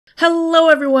Hello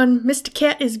everyone, Mr.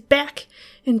 Cat is back,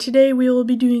 and today we will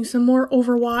be doing some more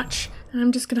Overwatch, and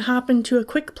I'm just gonna hop into a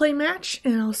quick play match,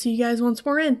 and I'll see you guys once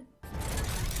we're in.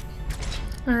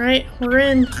 Alright, we're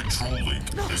in.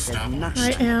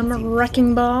 I am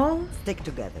Wrecking Ball. Stick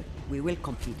together. We will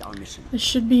complete our mission. This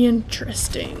should be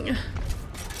interesting.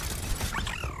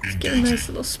 Let's get a nice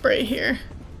little spray here.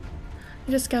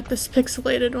 I just got this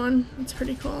pixelated one. That's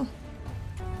pretty cool.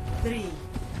 3,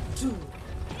 2,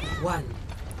 1.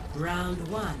 Round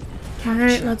 1.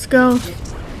 Alright, let's go.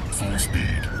 Full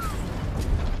speed.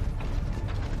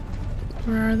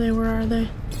 Where are they? Where are they?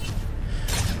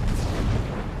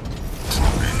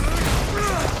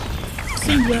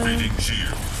 See ya.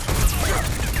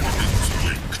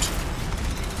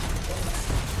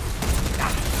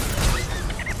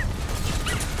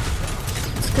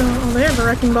 Let's go. Oh, they have a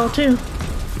Wrecking Ball too.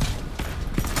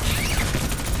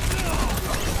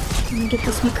 Let me get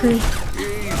this McCree.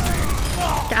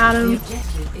 Got him.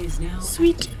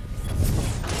 Sweet.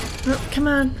 Oh, come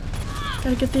on.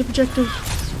 Gotta get the objective.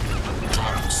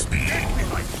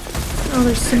 Oh,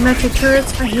 there's symmetric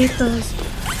turrets. I hate those.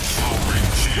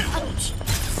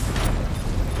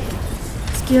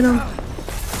 Let's get them.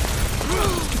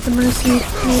 Get the Mercy,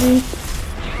 maybe.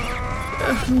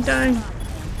 Ugh, I'm dying.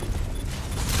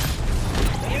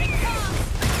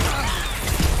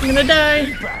 I'm gonna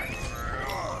die.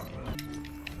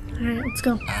 Alright, let's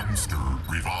go. Hamster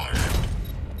revived.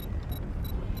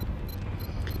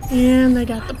 And they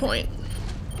got the point.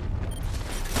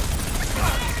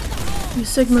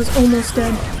 Sigma's almost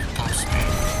dead.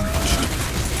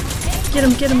 Get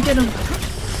him, get him, get him.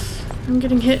 I'm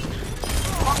getting hit.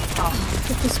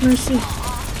 Get this Mercy.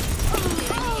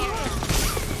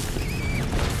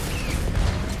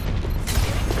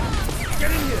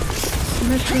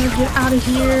 Metro, get out of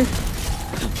here.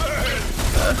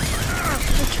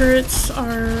 The turrets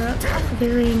are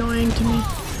very annoying to me.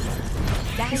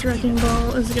 This Wrecking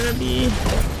Ball is gonna be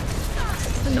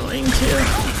annoying too.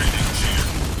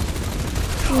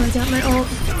 Oh, I got my ult.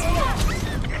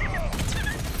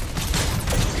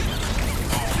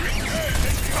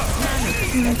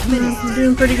 Come on, I'm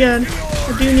doing pretty good. I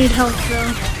do need health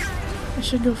though. I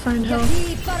should go find health.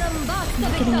 I'm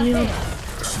not getting healed.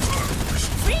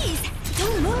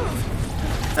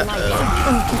 Uh-oh.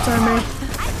 Oh, it's our May. I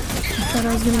thought I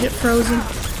was gonna get frozen.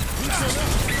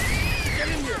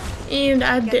 And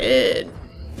I did.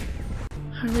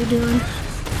 How are we doing?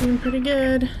 Doing pretty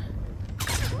good.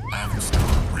 Hamster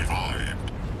revived.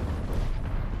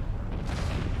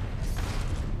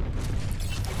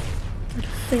 Where to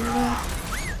figure that?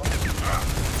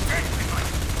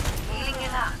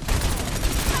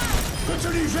 Het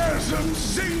universum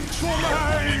zingt voor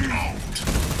mij.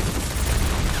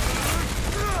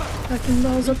 Wrecking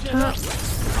Ball's up top.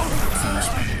 Full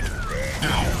speed.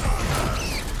 Now.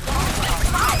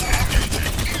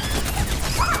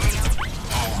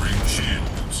 Powering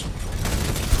shields.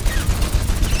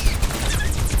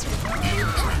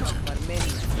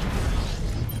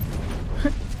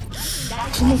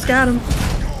 Almost got him.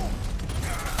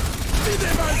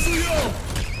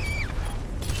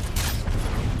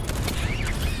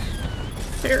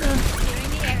 Farah.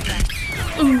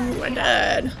 Ooh, I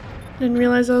died. Didn't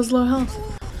realize I was low health.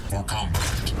 For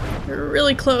combat. We're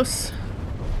really close.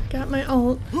 Got my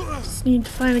ult. Just need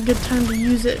to find a good time to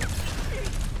use it.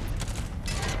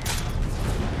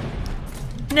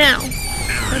 Now.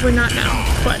 Probably not now,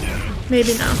 but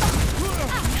maybe now.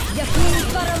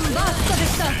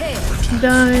 I'm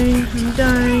dying. I'm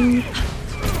dying.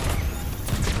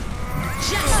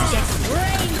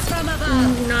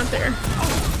 Ooh, not there.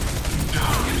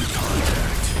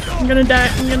 I'm gonna die.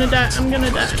 I'm gonna die. I'm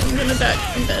gonna die. I'm gonna die.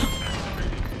 I'm dead.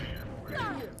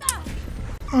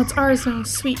 Oh, it's ours now.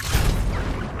 Sweet.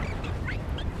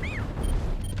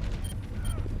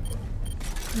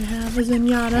 We have a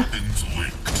Zenyatta.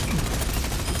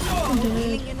 I'm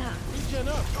dead.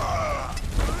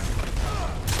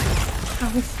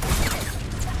 Ow.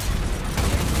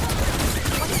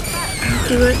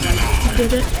 Do it.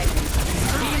 Did it.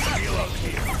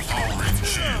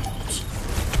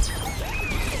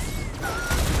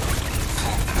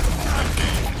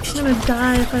 I'm gonna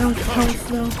die if I don't get health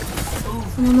though.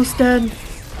 I'm almost dead.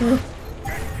 Ugh.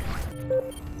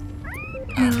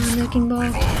 Wrecking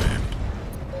Ball.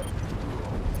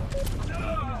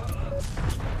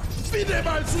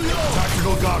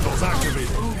 Tactical goggles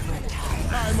activated.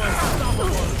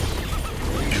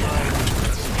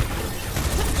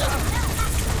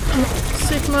 Oh,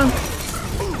 Sigma.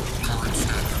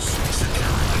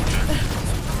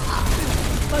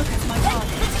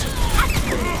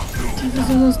 He's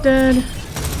almost dead.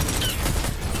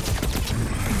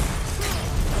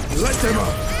 Let them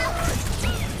up.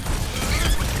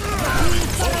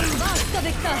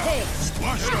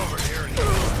 Squashed over here.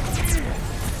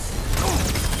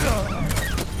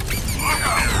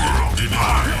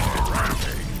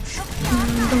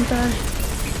 Don't die.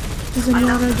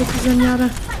 Zenyatta, get the Zenyatta.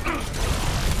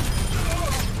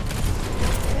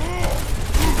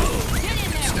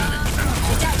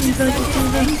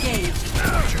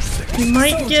 You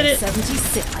might get it.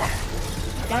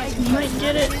 You might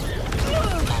get it.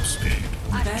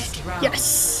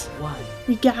 Yes!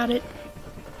 We got it.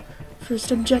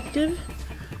 First objective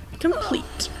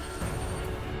complete.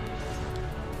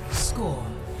 Score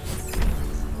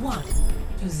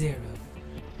 1-0.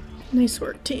 Nice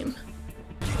work, team.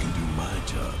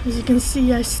 As you can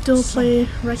see, I still play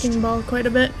Wrecking Ball quite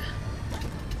a bit.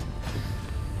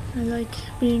 I like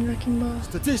being Wrecking Ball.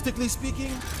 Statistically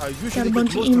speaking, I usually Got a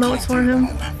bunch of emotes for him.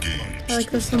 I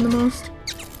like this one the most.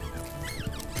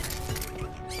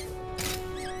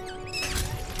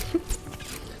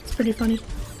 It's pretty funny.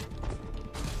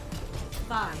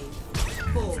 5,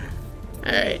 4,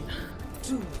 Alright,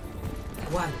 2,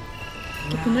 1.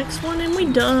 get the next one and we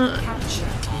done. Capture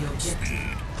the objective.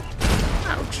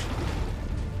 Ouch.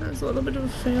 That was a little bit of a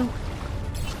fail.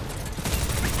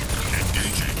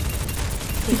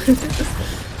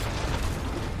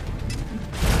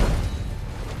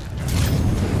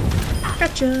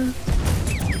 Gotcha.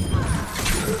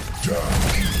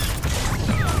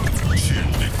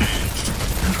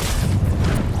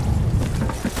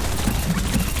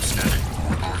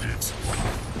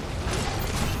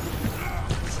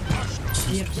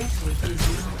 The objective is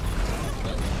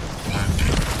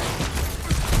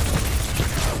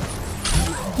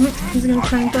He's gonna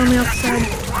try and throw me off the side.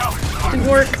 Didn't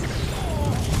work.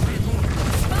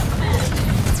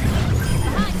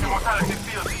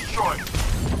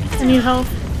 I need help.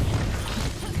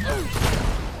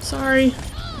 Sorry.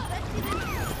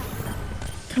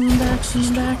 Coming back,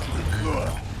 coming back.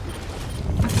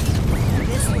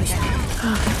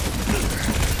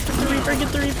 Get the Reaper, get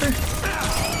the Reaper.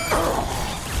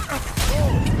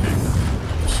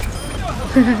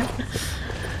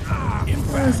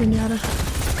 Where is Zenyatta?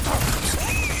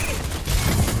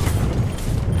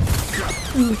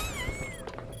 Ooh.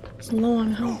 It's low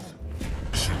on health.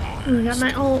 Ooh, I got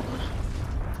my ult.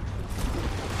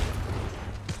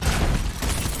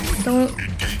 Don't.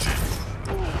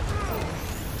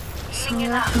 Saw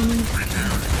that coming.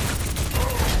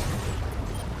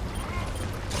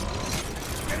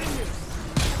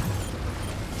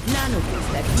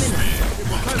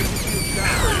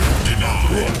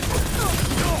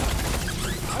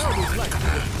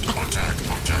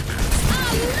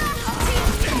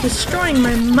 Destroying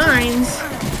my mines.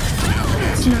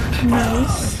 It's not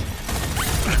nice.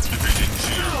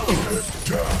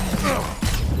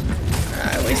 I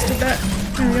wasted that.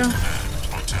 There we go.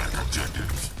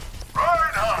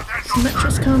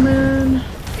 Symmetra's coming.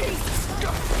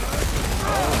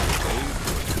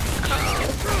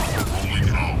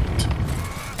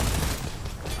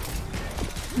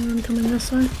 I'm coming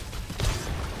this way.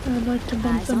 I'd like to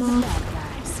bump them off.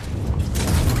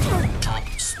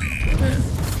 Yeah.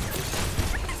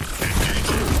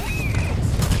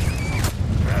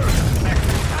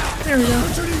 There we go.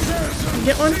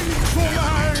 Get one.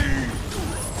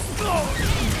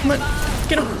 Come on,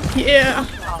 get him. Yeah.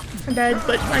 I died,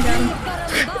 but I got him.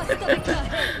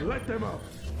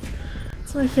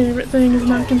 It's my favorite thing, is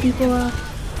knocking people off.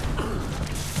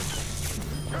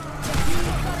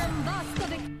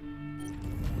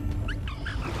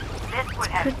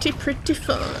 It's pretty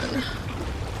fun.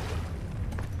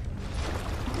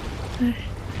 Okay.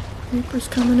 Reaper's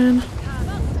coming in.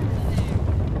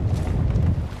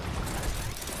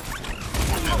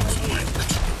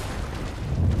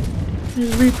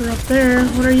 There's a Reaper up there.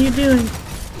 What are you doing?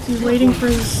 Is he waiting for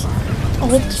his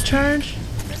ult to charge?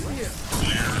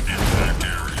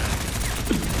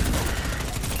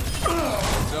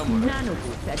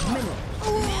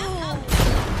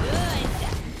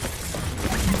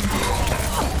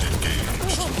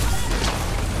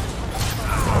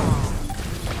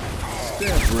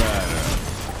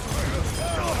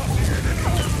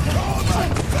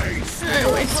 I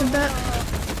wasted that.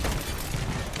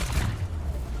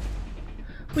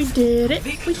 We did it.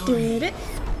 We did it.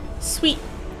 Sweet.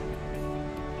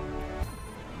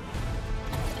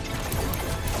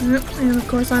 Yep, and of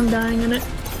course I'm dying in it.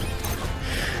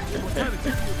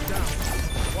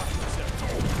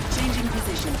 Changing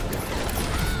position.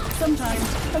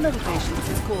 Sometimes a little patience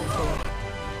is called for.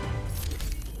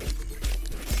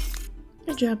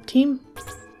 Good job, team.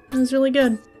 That was really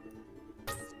good.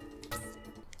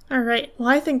 Alright, well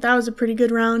I think that was a pretty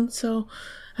good round, so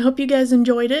I hope you guys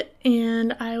enjoyed it,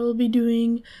 and I will be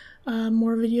doing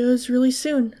more videos really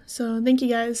soon. So thank you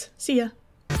guys. See ya.